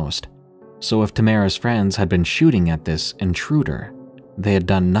at the most, so if Tamara's friends had been shooting at this intruder, they had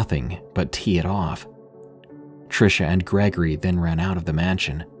done nothing but tee it off. Trisha and Gregory then ran out of the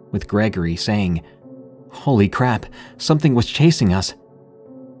mansion, with Gregory saying, "Holy crap, something was chasing us."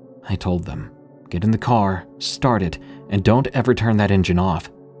 I told them, Get in the car, start it, and don't ever turn that engine off."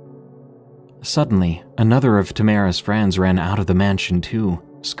 Suddenly, another of Tamara's friends ran out of the mansion too,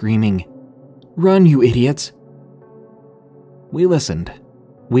 screaming, "Run, you idiots!" We listened.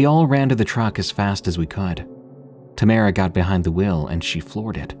 We all ran to the truck as fast as we could. Tamara got behind the wheel and she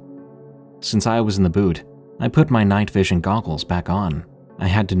floored it. Since I was in the boot, I put my night vision goggles back on. I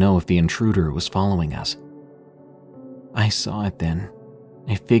had to know if the intruder was following us. I saw it then.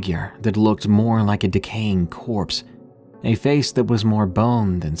 A figure that looked more like a decaying corpse. A face that was more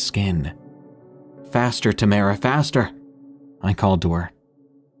bone than skin. "Faster, Tamara, faster!" I called to her.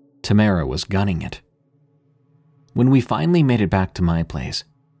 Tamara was gunning it. When we finally made it back to my place,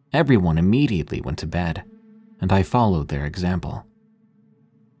 everyone immediately went to bed, and I followed their example.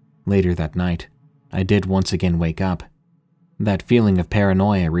 Later that night, I did once again wake up. That feeling of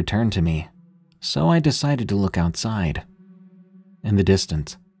paranoia returned to me, so I decided to look outside. In the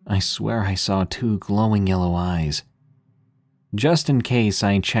distance, I swear I saw 2 glowing yellow eyes. Just in case,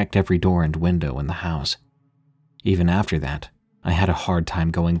 I checked every door and window in the house. Even after that, I had a hard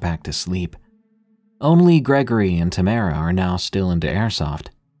time going back to sleep. Only Gregory and Tamara are now still into Airsoft,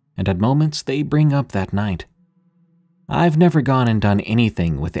 and at moments they bring up that night. I've never gone and done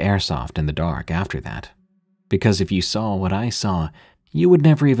anything with Airsoft in the dark after that, because if you saw what I saw, you would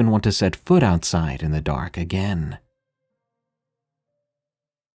never even want to set foot outside in the dark again.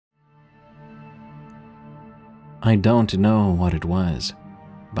 I don't know what it was,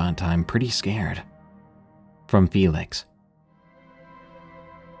 but I'm pretty scared. From Feliks.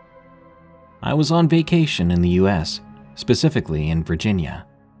 I was on vacation in the US, specifically in Virginia.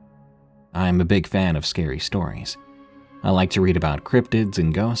 I'm a big fan of scary stories. I like to read about cryptids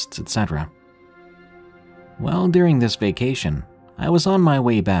and ghosts, etc. Well, during this vacation, I was on my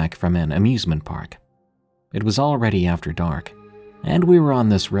way back from an amusement park. It was already after dark, and we were on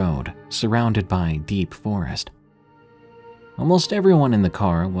this road, surrounded by deep forest. Almost everyone in the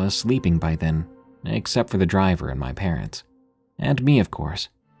car was sleeping by then, except for the driver and my parents. And me, of course.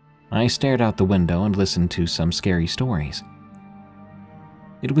 I stared out the window and listened to some scary stories.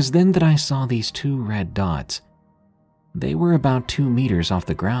 It was then that I saw these 2 red dots. They were about 2 meters off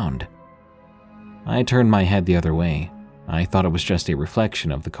the ground. I turned my head the other way. I thought it was just a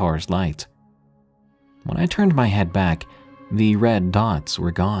reflection of the car's lights. When I turned my head back, the red dots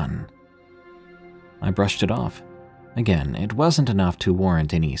were gone. I brushed it off. Again, it wasn't enough to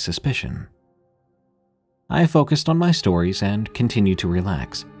warrant any suspicion. I focused on my stories and continued to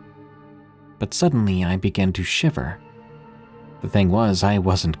relax. But suddenly I began to shiver. The thing was, I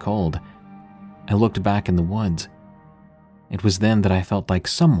wasn't cold. I looked back in the woods. It was then that I felt like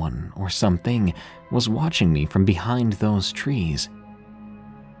someone or something was watching me from behind those trees.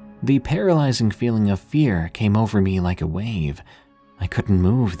 The paralyzing feeling of fear came over me like a wave. I couldn't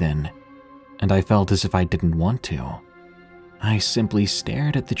move then, and I felt as if I didn't want to. I simply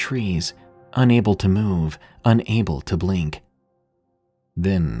stared at the trees, unable to move, unable to blink.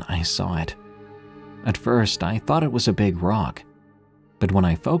 Then I saw it. At first, I thought it was a big rock, but when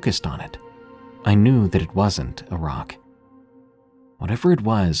I focused on it, I knew that it wasn't a rock. Whatever it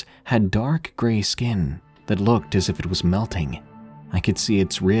was had dark gray skin that looked as if it was melting. I could see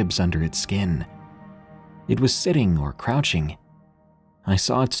its ribs under its skin. It was sitting or crouching. I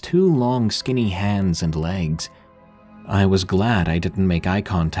saw its 2 long, skinny hands and legs. I was glad I didn't make eye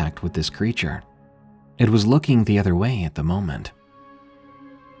contact with this creature. It was looking the other way at the moment.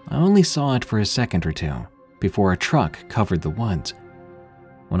 I only saw it for a second or 2 before a truck covered the woods.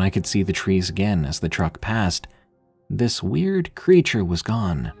 When I could see the trees again as the truck passed, this weird creature was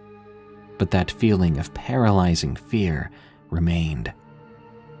gone, but that feeling of paralyzing fear remained.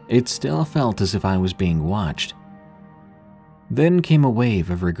 It still felt as if I was being watched. Then came a wave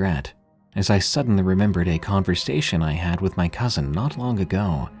of regret as I suddenly remembered a conversation I had with my cousin not long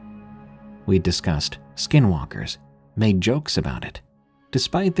ago. We discussed skinwalkers, made jokes about it,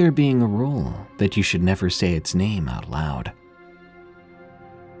 despite there being a rule that you should never say its name out loud.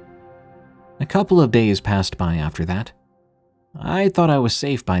 A couple of days passed by after that. I thought I was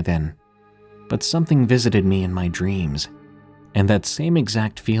safe by then, but something visited me in my dreams, and that same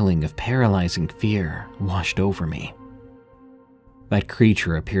exact feeling of paralyzing fear washed over me. That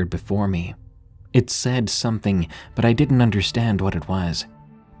creature appeared before me. It said something, but I didn't understand what it was.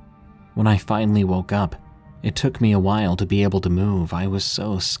 When I finally woke up, it took me a while to be able to move. I was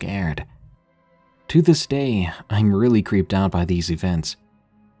so scared. To this day, I'm really creeped out by these events,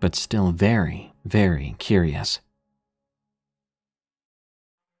 but still very, very curious.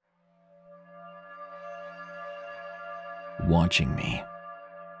 Watching me.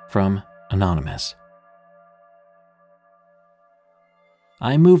 From Anonymous.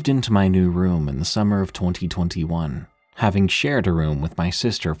 I moved into my new room in the summer of 2021, having shared a room with my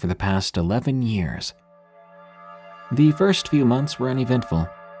sister for the past 11 years. The first few months were uneventful.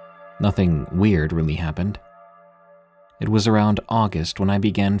 Nothing weird really happened. It was around August when I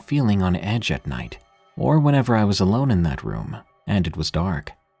began feeling on edge at night, or whenever I was alone in that room, and it was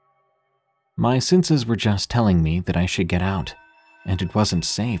dark. My senses were just telling me that I should get out, and it wasn't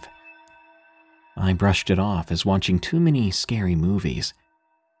safe. I brushed it off as watching too many scary movies.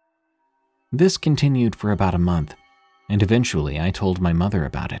 This continued for about a month, and eventually I told my mother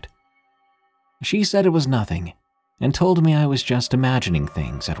about it. She said it was nothing, and told me I was just imagining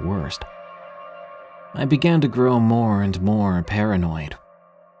things at worst. I began to grow more and more paranoid.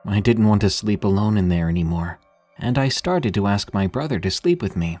 I didn't want to sleep alone in there anymore, and I started to ask my brother to sleep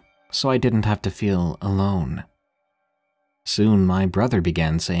with me so I didn't have to feel alone. Soon my brother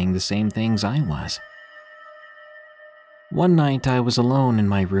began saying the same things I was. One night I was alone in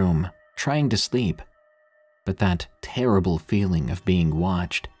my room, trying to sleep, but that terrible feeling of being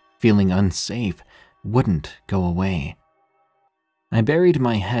watched, feeling unsafe, wouldn't go away. I buried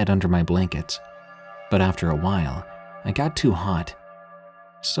my head under my blankets, but after a while, I got too hot,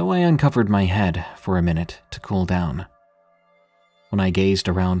 so I uncovered my head for a minute to cool down. When I gazed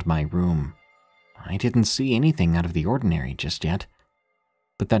around my room, I didn't see anything out of the ordinary just yet,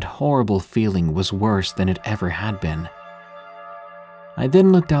 but that horrible feeling was worse than it ever had been. I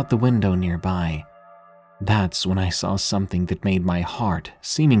then looked out the window nearby. That's when I saw something that made my heart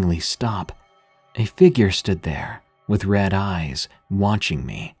seemingly stop. A figure stood there, with red eyes, watching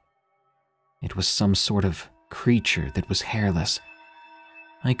me. It was some sort of creature that was hairless.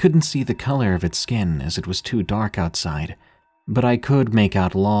 I couldn't see the color of its skin as it was too dark outside, but I could make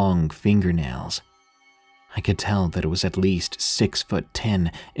out long fingernails. I could tell that it was at least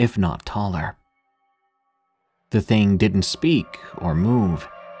 6'10", if not taller. The thing didn't speak or move,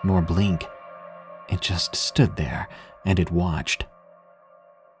 nor blink. It just stood there, and it watched.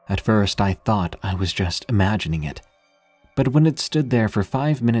 At first, I thought I was just imagining it, but when it stood there for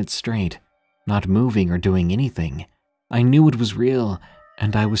 5 minutes straight, not moving or doing anything, I knew it was real,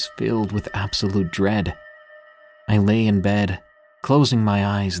 and I was filled with absolute dread. I lay in bed, closing my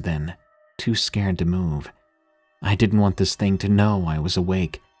eyes then, too scared to move. I didn't want this thing to know I was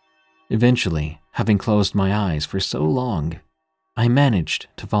awake. Eventually, having closed my eyes for so long, I managed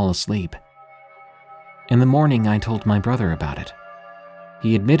to fall asleep. In the morning, I told my brother about it.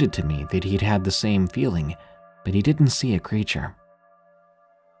 He admitted to me that he'd had the same feeling, but he didn't see a creature.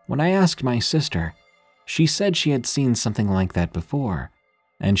 When I asked my sister, she said she had seen something like that before,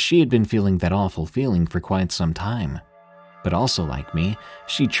 and she had been feeling that awful feeling for quite some time. But also, like me,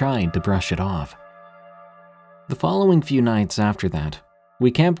 she tried to brush it off. The following few nights after that, we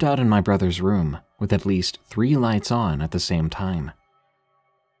camped out in my brother's room with at least 3 lights on at the same time.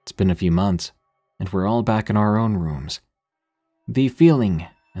 It's been a few months, and we're all back in our own rooms. The feeling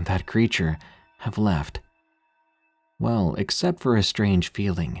and that creature have left. Well, except for a strange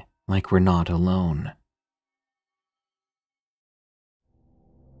feeling, like we're not alone.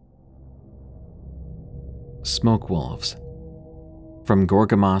 Smoke Wolves. From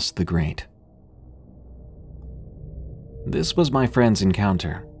Gorgomas the Great. This was my friend's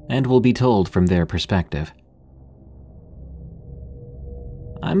encounter, and will be told from their perspective.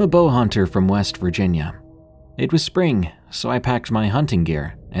 I'm a bow hunter from West Virginia. It was spring, so I packed my hunting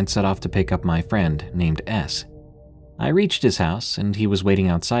gear and set off to pick up my friend named S. I reached his house, and he was waiting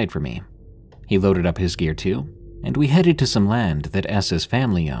outside for me. He loaded up his gear too, and we headed to some land that S's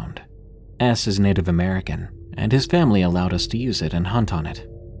family owned. S is Native American, and his family allowed us to use it and hunt on it.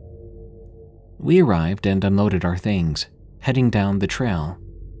 We arrived and unloaded our things, heading down the trail.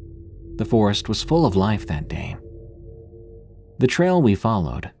 The forest was full of life that day. The trail we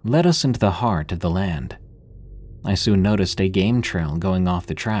followed led us into the heart of the land. I soon noticed a game trail going off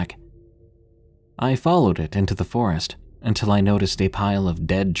the track. I followed it into the forest until I noticed a pile of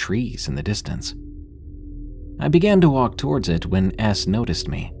dead trees in the distance. I began to walk towards it when S noticed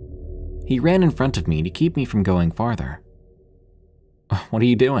me. He ran in front of me to keep me from going farther. "What are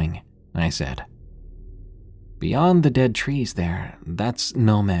you doing?" I said. "Beyond the dead trees there, that's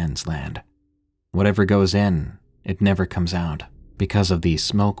no man's land. Whatever goes in, it never comes out because of these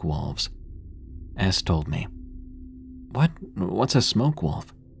smoke wolves," S told me. What's a smoke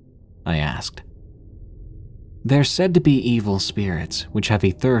wolf?" I asked. "They're said to be evil spirits which have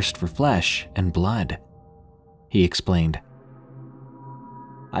a thirst for flesh and blood," he explained.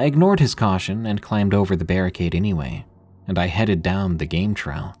 I ignored his caution and climbed over the barricade anyway, and I headed down the game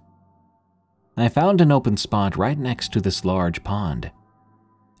trail. I found an open spot right next to this large pond.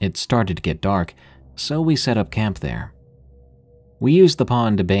 It started to get dark, so we set up camp there. We used the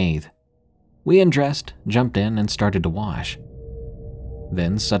pond to bathe. We undressed, jumped in, and started to wash.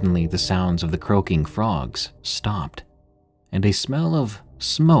 Then suddenly the sounds of the croaking frogs stopped, and a smell of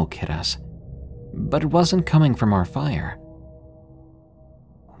smoke hit us, but it wasn't coming from our fire.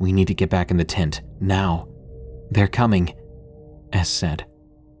 "We need to get back in the tent, now. They're coming," S said.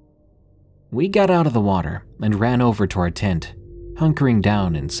 We got out of the water and ran over to our tent, hunkering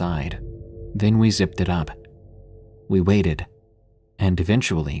down inside. Then we zipped it up. We waited, and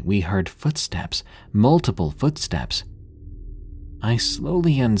eventually we heard footsteps, multiple footsteps. I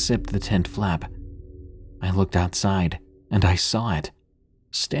slowly unzipped the tent flap. I looked outside, and I saw it.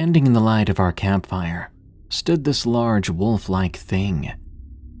 Standing in the light of our campfire stood this large wolf-like thing.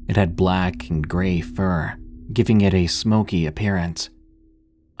 It had black and gray fur, giving it a smoky appearance.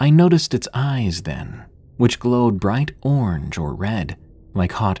 I noticed its eyes then, which glowed bright orange or red,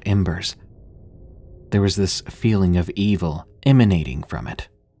 like hot embers. There was this feeling of evil emanating from it.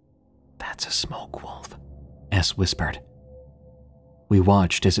 "That's a smoke wolf," S whispered. We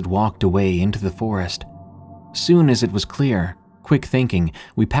watched as it walked away into the forest. Soon as it was clear, quick thinking,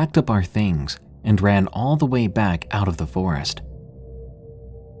 we packed up our things and ran all the way back out of the forest.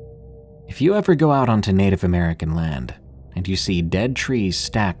 If you ever go out onto Native American land and you see dead trees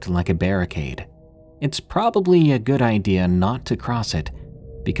stacked like a barricade, it's probably a good idea not to cross it,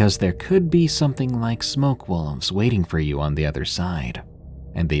 because there could be something like smoke wolves waiting for you on the other side,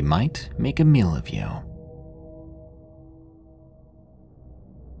 and they might make a meal of you.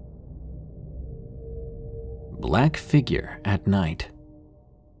 Black figure at night.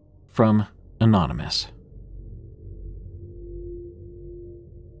 From Anonymous.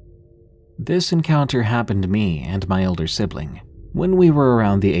 This encounter happened to me and my older sibling when we were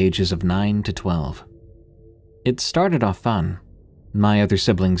around the ages of 9 to 12. It started off fun. My other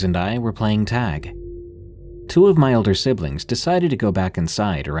siblings and I were playing tag. Two of my older siblings decided to go back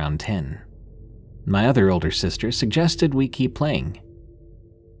inside around 10. My other older sister suggested we keep playing.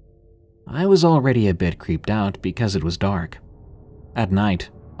 I was already a bit creeped out because it was dark. At night,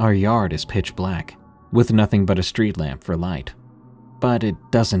 our yard is pitch black, with nothing but a street lamp for light, but it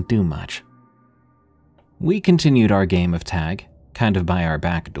doesn't do much. We continued our game of tag, kind of by our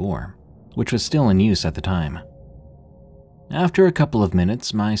back door, which was still in use at the time. After a couple of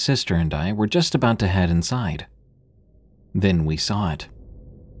minutes, my sister and I were just about to head inside. Then we saw it.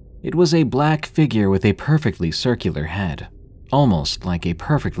 It was a black figure with a perfectly circular head, almost like a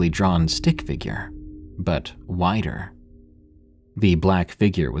perfectly drawn stick figure, but wider. The black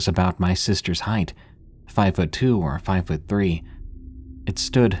figure was about my sister's height, 5'2" or 5'3". It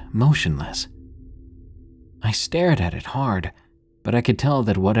stood motionless. I stared at it hard, but I could tell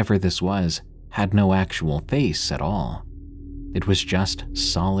that whatever this was had no actual face at all. It was just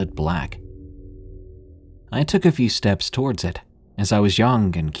solid black. I took a few steps towards it, as I was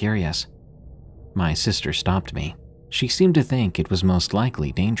young and curious. My sister stopped me. She seemed to think it was most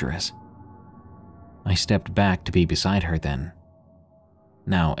likely dangerous. I stepped back to be beside her then.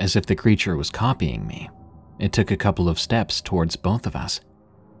 Now, as if the creature was copying me, it took a couple of steps towards both of us.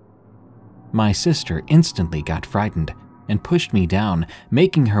 My sister instantly got frightened and pushed me down,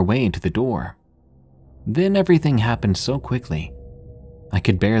 making her way to the door. Then everything happened so quickly. I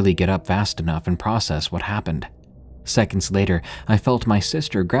could barely get up fast enough and process what happened. Seconds later, I felt my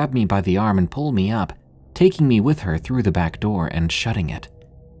sister grab me by the arm and pull me up, taking me with her through the back door and shutting it.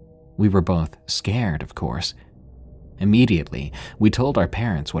 We were both scared, of course. Immediately, we told our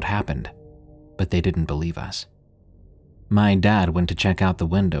parents what happened, but they didn't believe us. My dad went to check out the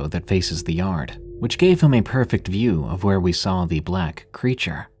window that faces the yard, which gave him a perfect view of where we saw the black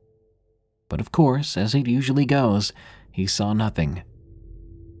creature. But of course, as it usually goes, he saw nothing.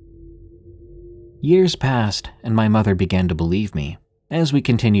 Years passed, and my mother began to believe me, as we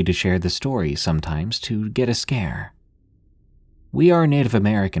continued to share the story sometimes to get a scare. We are Native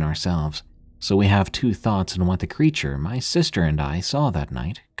American ourselves, so we have two thoughts on what the creature my sister and I saw that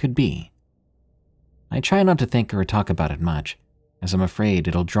night could be. I try not to think or talk about it much, as I'm afraid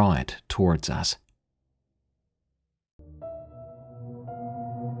it'll draw it towards us.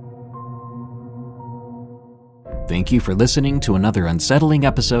 Thank you for listening to another unsettling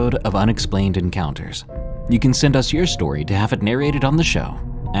episode of Unexplained Encounters. You can send us your story to have it narrated on the show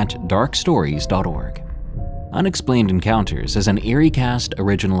at darkstories.org. Unexplained Encounters is an EerieCast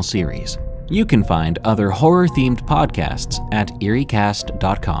original series. You can find other horror-themed podcasts at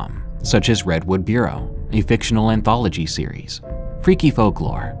eeriecast.com, such as Redwood Bureau, a fictional anthology series, Freaky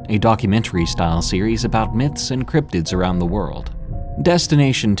Folklore, a documentary-style series about myths and cryptids around the world,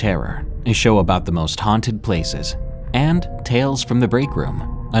 Destination Terror, a show about the most haunted places, and Tales from the Break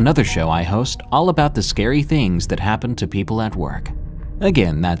Room, another show I host all about the scary things that happen to people at work.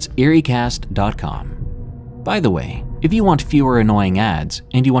 Again, that's eeriecast.com. By the way, if you want fewer annoying ads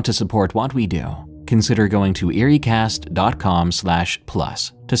and you want to support what we do, consider going to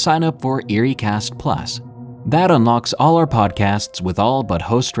eeriecast.com/plus to sign up for EerieCast Plus. That unlocks all our podcasts with all but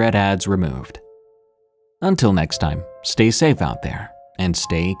host-read ads removed. Until next time, stay safe out there and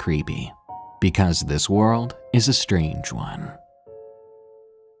stay creepy, because this world is a strange one.